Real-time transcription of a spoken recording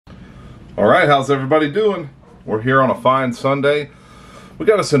Alright, how's everybody doing? We're here on a fine Sunday. We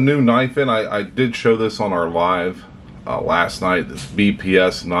got us a new knife in. I did show this on our live last night, this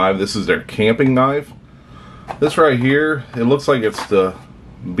BPS knife. This is their camping knife. This right here, it looks like it's the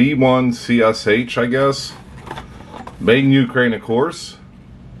B1 CSH, I guess. Made in Ukraine, of course.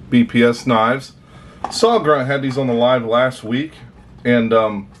 BPS knives. Saw Grunt had these on the live last week, and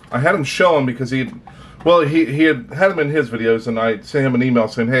I had him show them because he had them in his videos, and I sent him an email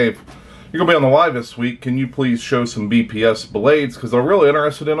saying, hey, if you're going to be on the live this week, can you please show some BPS blades, because they're really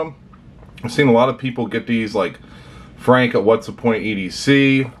interested in them. I've seen a lot of people get these, like Frank at What's the Point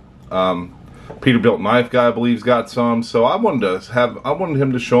EDC, Peterbilt Knife Guy, I believe, got some. So I wanted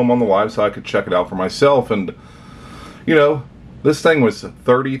him to show them on the live so I could check it out for myself. And you know, this thing was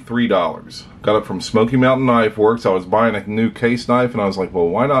 $33. Got it from Smoky Mountain Knife Works. I was buying a new case knife, and I was like, well,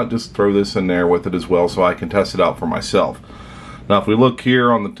 why not just throw this in there with it as well so I can test it out for myself. Now, if we look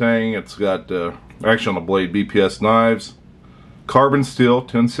here on the tang, it's got, actually on the blade, BPS knives, carbon steel,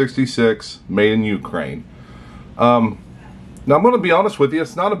 1066, made in Ukraine. Now, I'm going to be honest with you,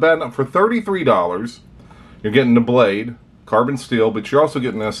 it's not a bad enough. For $33, you're getting the blade, carbon steel, but you're also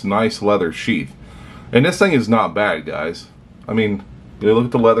getting this nice leather sheath. And this thing is not bad, guys. I mean, you look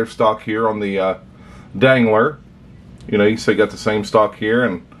at the leather stock here on the dangler. You know, you see, got the same stock here,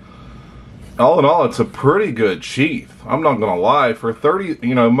 and all in all, it's a pretty good sheath. I'm not gonna lie. For 30,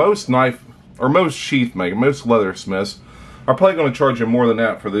 you know, most knife or most sheath makers, most leathersmiths are probably gonna charge you more than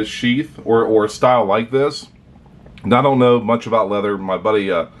that for this sheath or a style like this. And I don't know much about leather. My buddy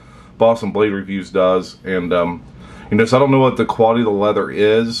Boston Blade Reviews does, and you know, so I don't know what the quality of the leather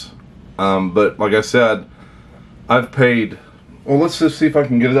is. But like I said, I've paid. Well, let's just see if I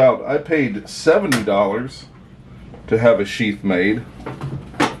can get it out. I paid $70 to have a sheath made.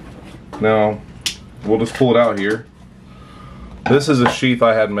 Now, we'll just pull it out here. This is a sheath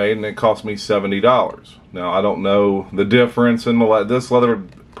I had made, and it cost me $70. Now, I don't know the difference in the leather. This leather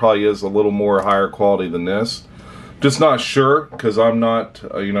probably is a little more higher quality than this. Just not sure, because I'm not,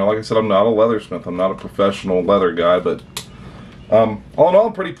 you know, like I said, I'm not a leathersmith. I'm not a professional leather guy, but all in all,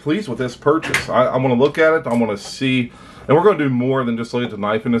 I'm pretty pleased with this purchase. I want to look at it. I want to see, and we're going to do more than just look at the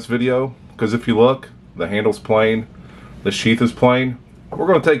knife in this video, because if you look, the handle's plain, the sheath is plain. We're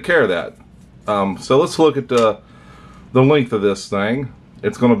going to take care of that. So let's look at the length of this thing.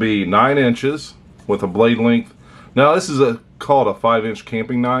 It's going to be 9 inches with a blade length. Now this is called a 5-inch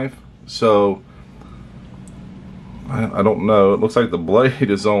camping knife. So I don't know. It looks like the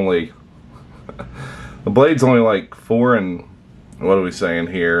blade is only the blade's only like 4 and what are we saying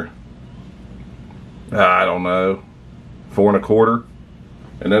here? I don't know, 4 1/4.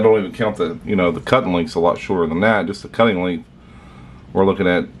 And that don't even count the, you know, the cutting length's a lot shorter than that. Just the cutting length, we're looking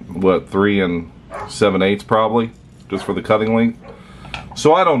at what, 3 7/8 probably, just for the cutting length.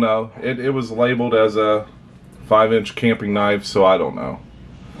 So I don't know. It was labeled as a 5-inch camping knife, so I don't know.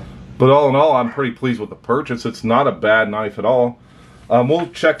 But all in all, I'm pretty pleased with the purchase. It's not a bad knife at all. We'll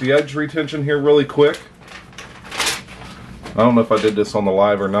check the edge retention here really quick. I don't know if I did this on the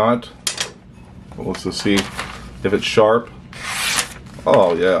live or not. But let's just see if it's sharp.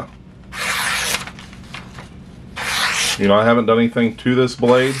 Oh yeah. You know, I haven't done anything to this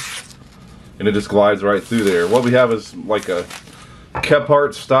blade, and it just glides right through there. What we have is like a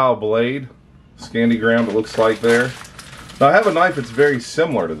Kephart style blade, Scandigram, it looks like there. Now I have a knife that's very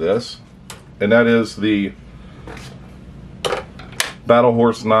similar to this, and that is the Battle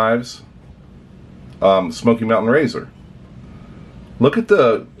Horse Knives Smoky Mountain Razor. Look at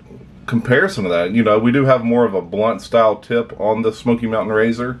the comparison to that. You know, we do have more of a blunt style tip on the Smoky Mountain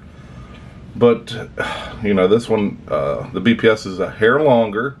Razor, but you know, this one, the BPS is a hair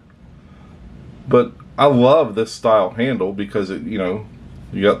longer. But I love this style handle because it, you know,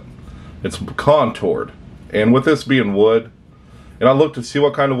 it's contoured, and with this being wood, and I looked to see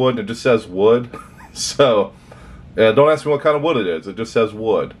what kind of wood, and it just says wood. So don't ask me what kind of wood it is. It just says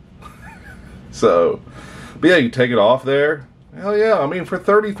wood. So, but yeah, you take it off there. Hell yeah, I mean, for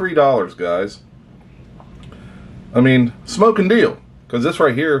 $33, guys. I mean, smoking deal. Because this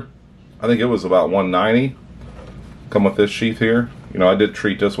right here, I think it was about $190. Come with this sheath here. You know, I did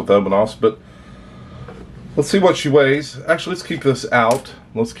treat this with Obenos, but let's see what she weighs. Actually, let's keep this out.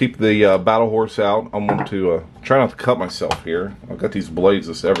 Let's keep the Battle Horse out. I'm going to try not to cut myself here. I've got these blades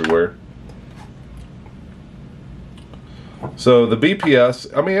just everywhere. So the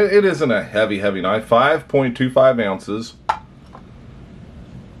BPS, I mean, it isn't a heavy knife. 5.25 ounces.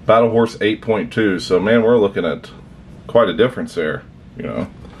 Battle Horse 8.2. So man, we're looking at quite a difference there, you know.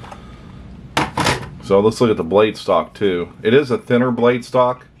 So let's look at the blade stock too. It is a thinner blade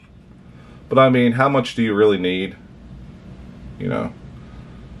stock, but I mean, how much do you really need? You know,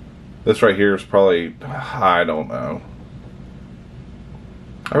 This right here is probably, I don't know.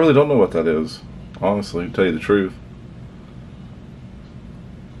 I really don't know what that is, honestly, to tell you the truth.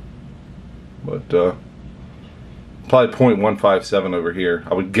 But probably 0.157 over here.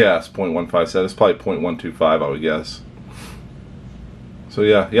 I would guess 0.157. It's probably 0.125, I would guess. So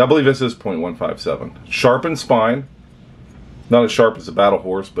yeah, I believe this is 0.157. Sharpened spine. Not as sharp as a battle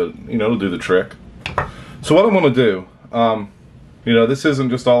horse, but you know, it'll do the trick. So what I'm going to do, you know, this isn't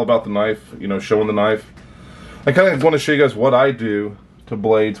just all about the knife, you know, showing the knife. I kind of want to show you guys what I do to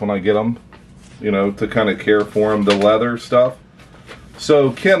blades when I get them, you know, to kind of care for them, the leather stuff.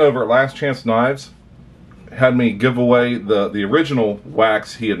 So Ken over at Last Chance Knives had me give away the original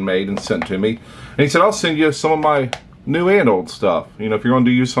wax he had made and sent to me. And he said, I'll send you some of my new and old stuff, you know, if you're going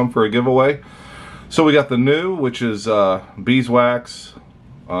to use some for a giveaway. So we got the new, which is beeswax,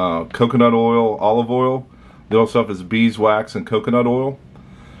 coconut oil, olive oil. The old stuff is beeswax and coconut oil.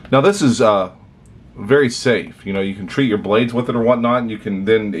 Now this is very safe. You know, you can treat your blades with it or whatnot, and you can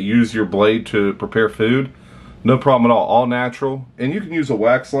then use your blade to prepare food. No problem at all natural. And you can use a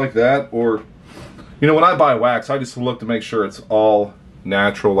wax like that, or, you know, when I buy wax, I just look to make sure it's all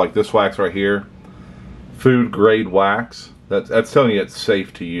natural, like this wax right here. Food grade wax. That's telling you it's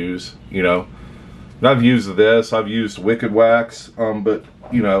safe to use, you know. And I've used this, I've used Wicked Wax, but,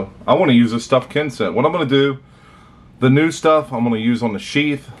 you know, I want to use this stuff Ken sent. What I'm going to do, the new stuff I'm going to use on the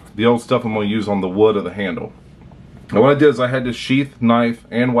sheath, the old stuff I'm going to use on the wood of the handle. And what I did is I had this sheath, knife,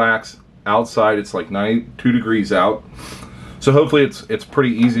 and wax outside. It's like 92 degrees out. So hopefully it's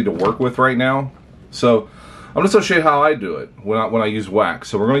pretty easy to work with right now. So I'm just going to show you how I do it when I use wax.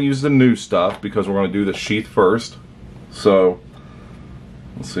 So we're going to use the new stuff because we're going to do the sheath first. So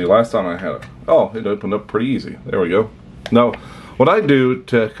let's see, last time I had it. Oh, it opened up pretty easy. There we go. Now, what I do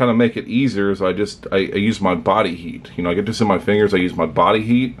to kind of make it easier is I use my body heat. You know, I get this in my fingers, I use my body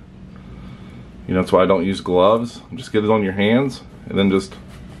heat. You know, that's why I don't use gloves. Just get it on your hands and then just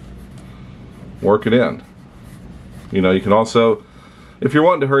work it in. You know, you can also, if you're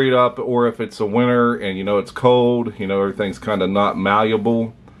wanting to hurry it up, or if it's a winter and you know it's cold, you know, everything's kind of not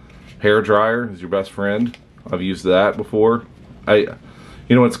malleable, hair dryer is your best friend. I've used that before.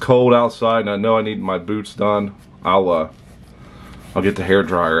 You know, it's cold outside and I know I need my boots done. I'll get the hair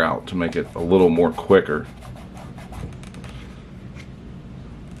dryer out to make it a little more quicker.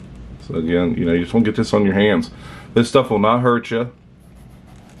 So again, you know, you just want to get this on your hands. This stuff will not hurt you.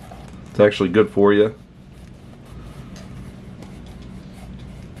 It's actually good for you.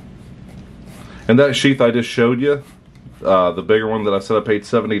 And that sheath I just showed you, the bigger one that I said I paid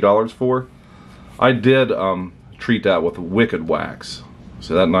 $70 for, I did treat that with Wicked Wax.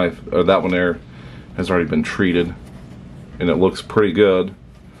 So that knife, or that one there, has already been treated, and it looks pretty good.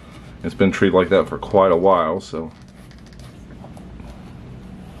 It's been treated like that for quite a while, so.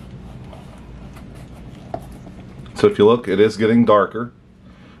 So if you look, it is getting darker,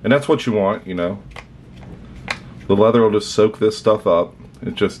 and that's what you want, you know. The leather will just soak this stuff up.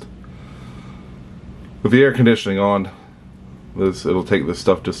 It just, with the air conditioning on, it'll take this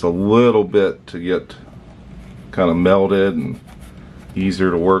stuff just a little bit to get kind of melted and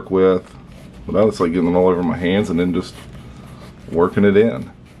easier to work with. But now it's like getting it all over my hands and then just working it in.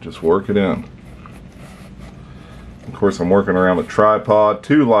 Just work it in. Of course, I'm working around a tripod,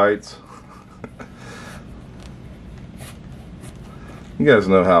 2 lights. You guys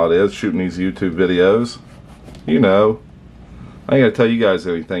know how it is shooting these YouTube videos. You know, I ain't gonna tell you guys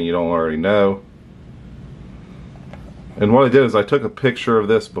anything you don't already know. And what I did is I took a picture of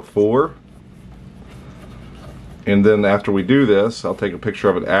this before, and then after we do this, I'll take a picture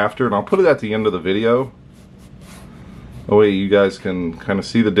of it after, and I'll put it at the end of the video. That way you guys can kind of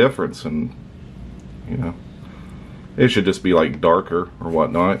see the difference, and you know, it should just be like darker or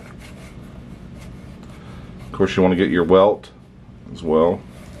whatnot. Of course, you want to get your welt as well.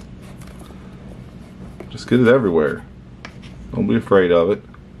 Just get it everywhere. Don't be afraid of it.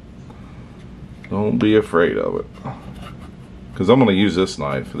 Don't be afraid of it. Because I'm going to use this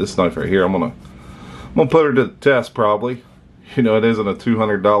knife right here. I'm gonna put her to the test probably. You know, it isn't a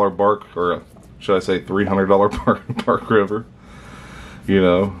 $200 bark, or should I say $300 bark river. You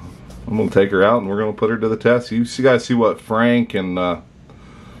know, I'm going to take her out and we're going to put her to the test. You guys see what Frank and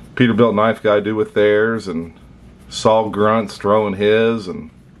Peterbilt Knife Guy do with theirs, and Saul Grunt's throwing his,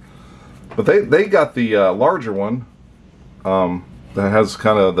 but they got the larger one that has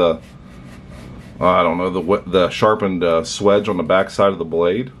kind of the, I don't know, the sharpened swedge on the back side of the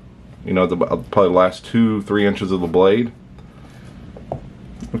blade. You know, probably the last 2-3 inches of the blade.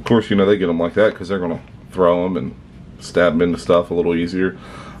 Of course, you know, they get them like that because they're going to throw them and stab them into stuff a little easier.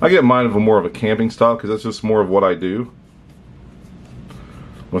 I get mine of more of a camping style because that's just more of what I do.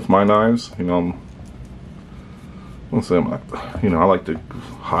 with my knives. You know, I like to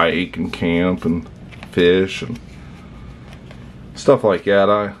hike and camp and fish and stuff like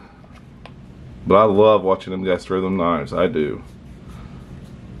that. But I love watching them guys throw them knives. I do.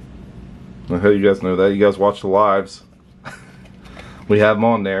 I hope you guys know that. You guys watch the lives. We have them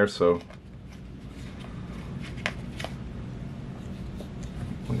on there, so.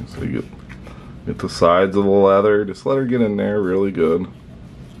 So you get the sides of the leather. Just let her get in there really good.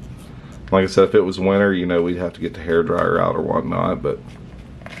 Like I said, if it was winter, you know, we'd have to get the hair dryer out or whatnot, but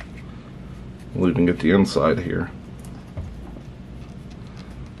we'll even get the inside here.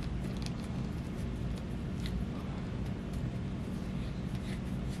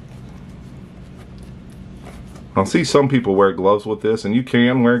 I'll see some people wear gloves with this, and you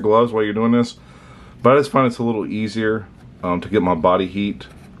can wear gloves while you're doing this, but I just find it's a little easier to get my body heat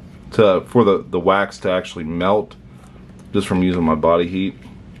for the wax to actually melt just from using my body heat,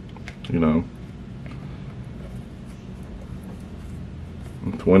 you know.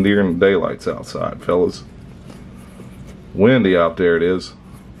 It's windier than the daylight's outside, fellas. Windy out there it is.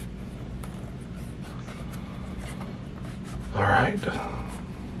 All right.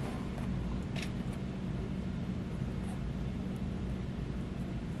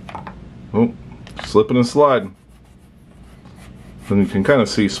 Oh, slipping and sliding. And you can kind of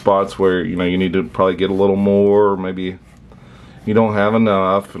see spots where, you know, you need to probably get a little more, or maybe you don't have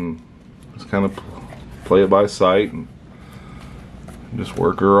enough, and just kind of play it by sight and just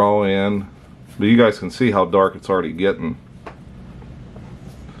work her all in. But you guys can see how dark it's already getting.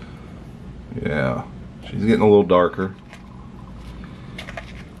 Yeah, she's getting a little darker.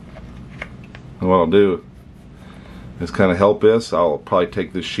 And what I'll do is kind of help this. I'll probably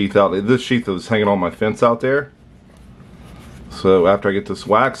take this sheath out. This sheath is hanging on my fence out there. So after I get this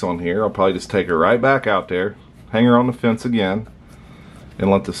wax on here, I'll probably just take her right back out there, hang her on the fence again,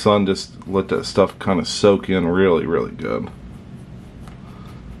 and let the sun just let that stuff kind of soak in really, really good.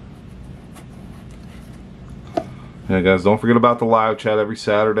 Yeah, guys, don't forget about the live chat every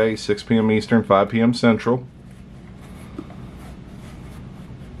Saturday, 6 p.m. Eastern, 5 p.m. Central.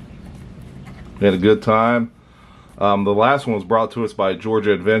 We had a good time. The last one was brought to us by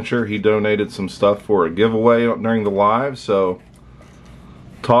Georgia Adventure. He donated some stuff for a giveaway during the live. So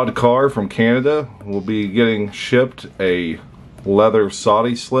Todd Carr from Canada will be getting shipped a leather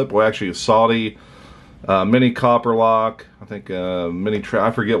Saudi slip. Well, actually a Saudi mini copper lock. I think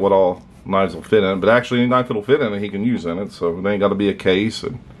I forget what all knives will fit in, but actually any knife that'll fit in it he can use in it. So it ain't got to be a case,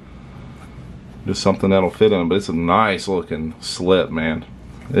 and just something that'll fit in. But it's a nice looking slip, man.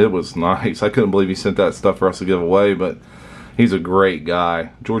 It was nice. I couldn't believe he sent that stuff for us to give away, but he's a great guy.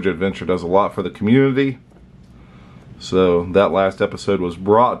 Georgia Adventure does a lot for the community. So that last episode was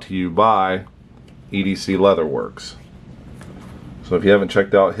brought to you by EDC Leatherworks. So if you haven't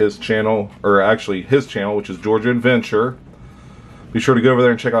checked out his channel, or actually his channel, which is Georgia Adventure, be sure to go over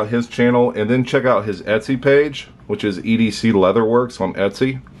there and check out his channel, and then check out his Etsy page, which is EDC Leatherworks on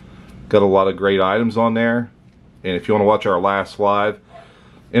Etsy. Got a lot of great items on there. And if you want to watch our last live,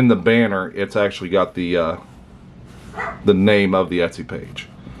 in the banner, it's actually got the name of the Etsy page.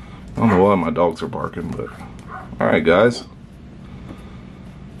 I don't know why my dogs are barking, but alright, guys.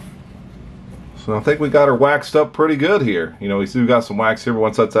 So I think we got her waxed up pretty good here. You know, we still got some wax here, but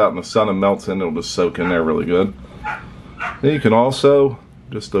once that's out in the sun and melts in, it'll just soak in there really good. Then you can also,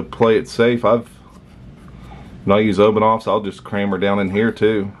 just to play it safe, I use open-offs, I'll just cram her down in here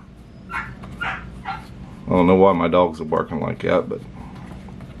too. I don't know why my dogs are barking like that, but.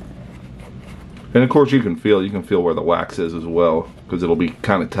 And of course you can feel where the wax is as well, because it'll be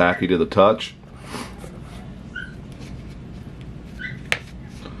kind of tacky to the touch.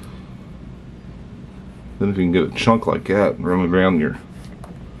 Then if you can get a chunk like that and run it around your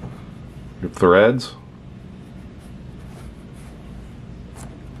threads,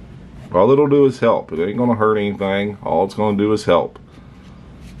 all it'll do is help. It ain't gonna hurt anything. All it's gonna do is help.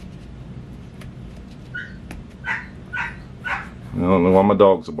 I don't know why my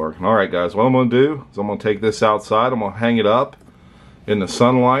dogs are barking. Alright guys, what I'm going to do is I'm going to take this outside. I'm going to hang it up in the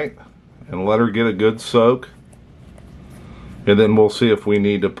sunlight and let her get a good soak. And then we'll see if we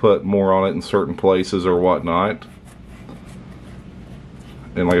need to put more on it in certain places or whatnot.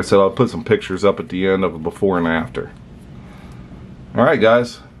 And like I said, I'll put some pictures up at the end of the before and after. Alright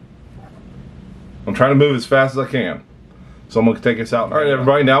guys, I'm trying to move as fast as I can. So I'm going to take this out. Alright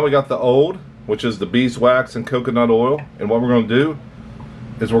everybody, now we got the old, which is the beeswax and coconut oil, and what we're going to do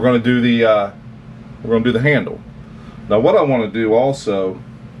is we're going to do the handle. Now what I want to do also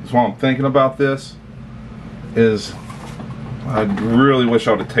is, while I'm thinking about this, is I really wish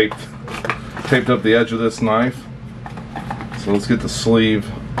I would have taped up the edge of this knife. So let's get the sleeve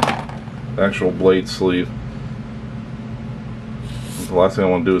actual blade sleeve. The last thing I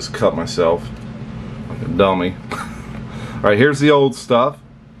want to do is cut myself like a dummy. Alright, here's the old stuff.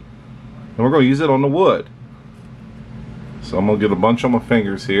 And we're going to use it on the wood. So I'm going to get a bunch on my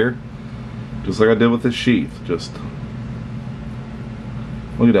fingers here. Just like I did with the sheath. Just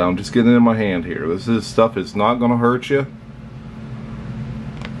look at that, I'm just getting it in my hand here. This stuff is not going to hurt you.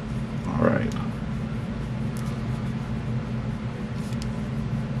 Alright.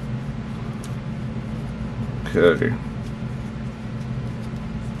 Okay.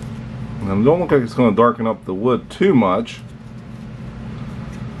 And it don't look like it's going to darken up the wood too much.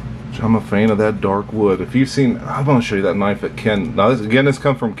 Which I'm a fan of that dark wood. If you've seen, I'm going to show you that knife that Ken. Now this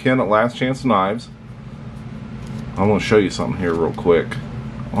comes from Ken at Last Chance Knives. I'm going to show you something here real quick.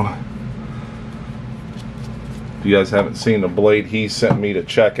 If you guys haven't seen the blade he sent me to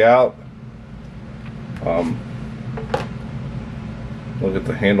check out, look at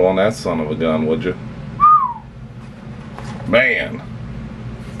the handle on that son of a gun, would you? Man,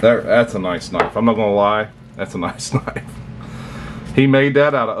 that's a nice knife. I'm not gonna lie, that's a nice knife. He made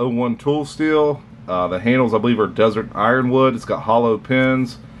that out of 01 tool steel. The handles, I believe, are desert ironwood. It's got hollow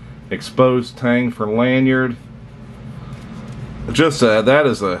pins, exposed tang for lanyard. Just that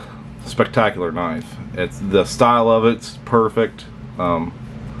is a spectacular knife. It's the style of it's perfect.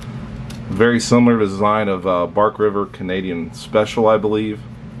 Very similar design of Bark River Canadian Special, I believe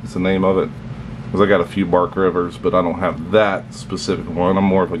is the name of it. Because I got a few Bark Rivers, but I don't have that specific one. I'm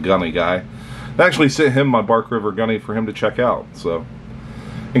more of a gunny guy. I actually sent him my Bark River gunny for him to check out. So,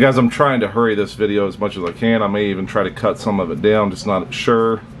 and guys, I'm trying to hurry this video as much as I can. I may even try to cut some of it down, just not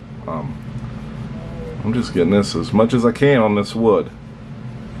sure. I'm just getting this as much as I can on this wood.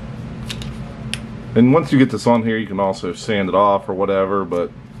 And once you get this on here, you can also sand it off or whatever, but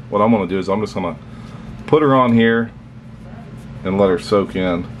what I'm going to do is I'm just going to put her on here and let her soak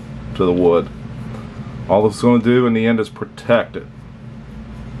in to the wood. All it's going to do in the end is protect it.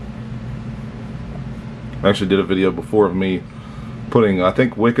 I actually did a video before of me putting, I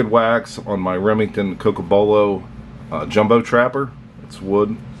think, Wicked Wax on my Remington Cocobolo Jumbo Trapper. It's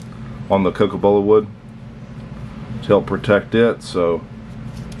wood on the Cocobolo wood to help protect it. So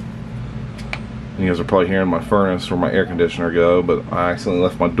you guys are probably hearing my furnace or my air conditioner go, but I accidentally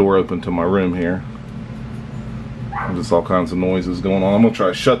left my door open to my room here. There's just all kinds of noises going on. I'm gonna try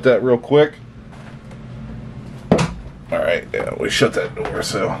to shut that real quick. Alright, yeah, we shut that door,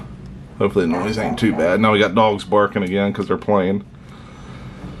 so hopefully the noise ain't too bad. Now we got dogs barking again because they're playing.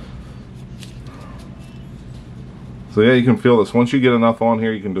 So yeah, you can feel this. Once you get enough on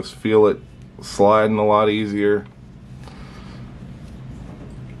here, you can just feel it sliding a lot easier.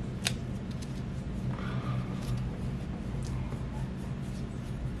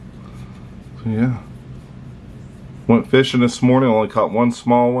 So yeah. Went fishing this morning, only caught one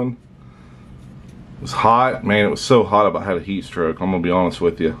small one. It was hot, man, it was so hot I about had a heat stroke, I'm gonna be honest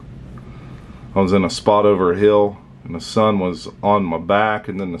with you. I was in a spot over a hill and the sun was on my back,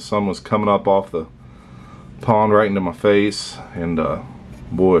 and then the sun was coming up off the pond right into my face, and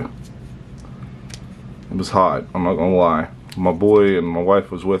boy, it was hot, I'm not gonna lie. My boy and my wife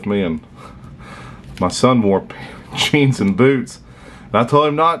was with me, and my son wore jeans and boots, and I told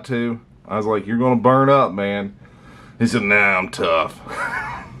him not to. I was like, you're gonna burn up, man. He said, nah, I'm tough.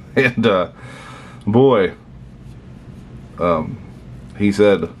 And boy, he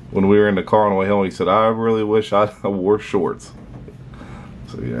said when we were in the car on the way home, he said, I really wish I wore shorts.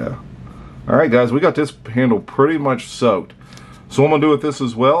 So yeah. Alright guys, we got this handle pretty much soaked. So what I'm going to do with this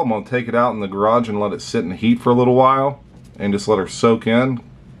as well, I'm going to take it out in the garage and let it sit in the heat for a little while and just let her soak in.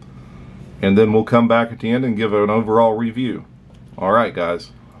 And then we'll come back at the end and give it an overall review. Alright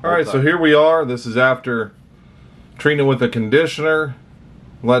guys. Alright, so here we are. This is after treating it with a conditioner,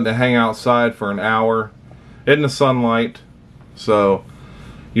 letting it hang outside for an hour in the sunlight, so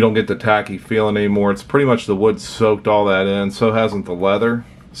you don't get the tacky feeling anymore. It's pretty much the wood soaked all that in, so hasn't the leather.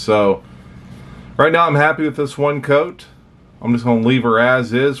 So right now I'm happy with this one coat. I'm just going to leave her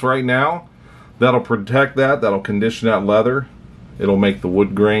as is right now. That'll protect that, that'll condition that leather. It'll make the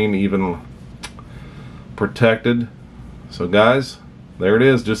wood grain even protected. So guys, there it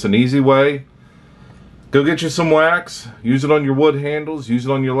is, just an easy way. Go get you some wax, use it on your wood handles, use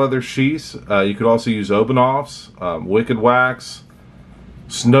it on your leather sheaths. You could also use open-offs, Wicked Wax,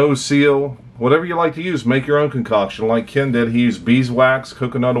 Snow Seal, whatever you like to use. Make your own concoction like Ken did. He used beeswax,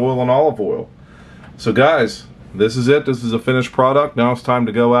 coconut oil, and olive oil. So guys, this is it. This is a finished product. Now it's time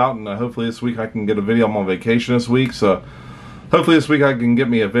to go out, and hopefully this week I can get a video. I'm on vacation this week, so hopefully this week I can get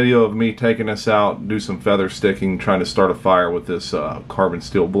me a video of me taking this out, do some feather sticking, trying to start a fire with this carbon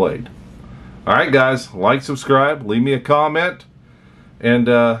steel blade. Alright guys, like, subscribe, leave me a comment, and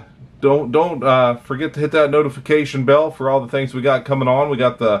don't forget to hit that notification bell for all the things we got coming on. We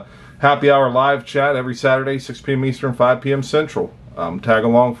got the happy hour live chat every Saturday, 6 p.m. Eastern, 5 p.m. Central. Tag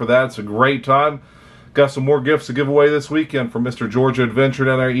along for that. It's a great time. Got some more gifts to give away this weekend from Mr. Georgia Adventure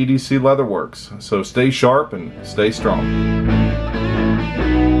down there at EDC Leatherworks. So stay sharp and stay strong.